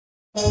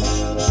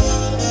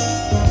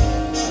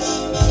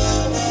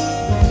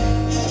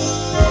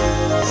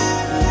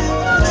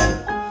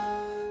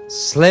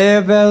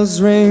Sleigh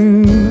bells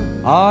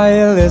ring, are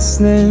you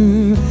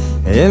listening?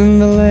 In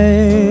the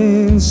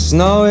lane,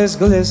 snow is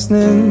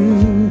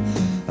glistening.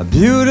 A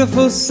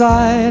beautiful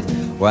sight,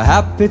 we're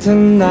happy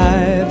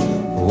tonight,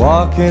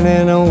 walking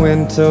in a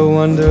winter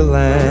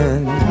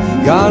wonderland.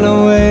 Gone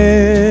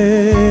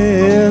away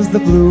is the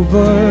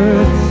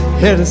bluebird,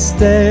 here to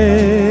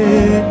stay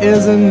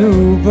is a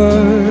new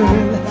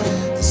bird.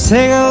 To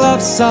sing a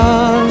love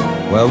song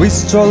while we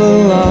stroll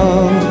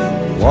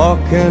along,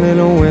 walking in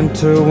a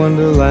winter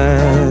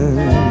wonderland.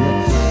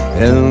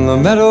 In the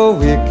meadow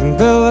we can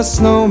build a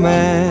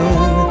snowman.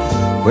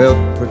 We'll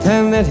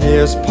pretend that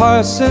here's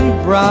Parson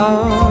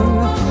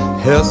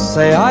Brown. He'll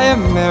say I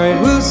am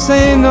married, we'll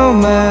say no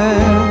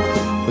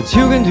man, but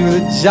you can do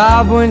the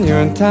job when you're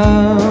in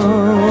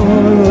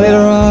town.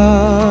 Later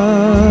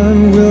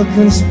on we'll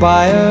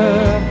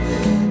conspire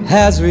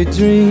as we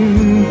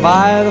dream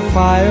by the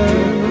fire,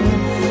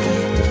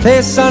 to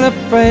face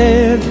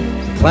unafraid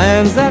the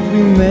plans that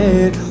we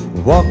made,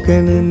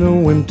 walking in a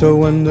winter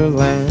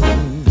wonderland.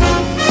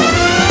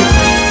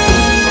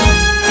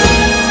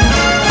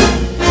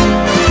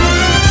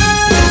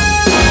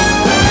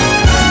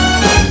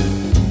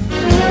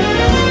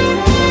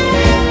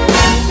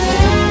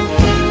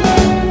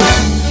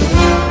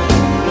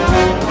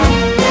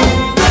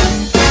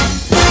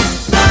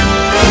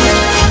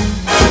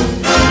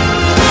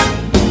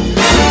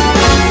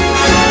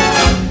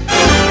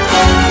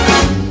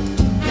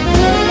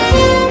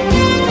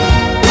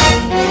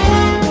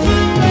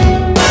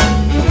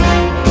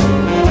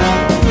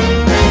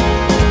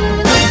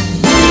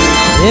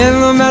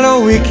 In the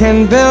meadow we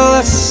can build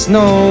a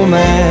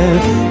snowman.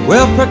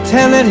 We'll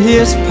pretend that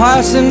here's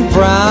Parson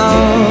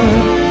Brown.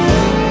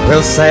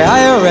 We'll say,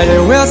 are you ready?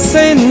 We'll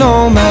say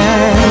no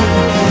man,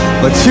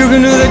 but you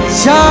can do the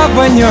job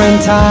when you're in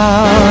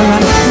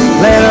town.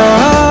 Later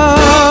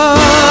on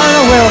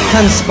we'll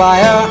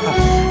conspire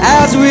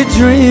as we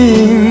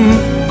dream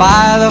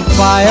by the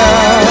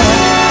fire,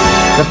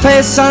 to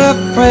face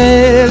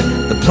unafraid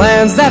the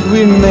plans that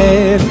we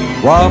made,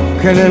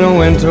 walking in a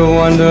winter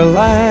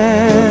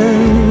wonderland,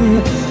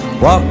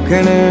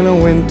 walking in a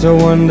winter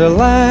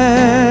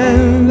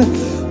wonderland,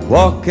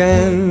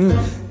 walking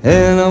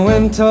in a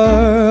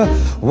winter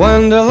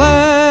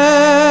wonderland.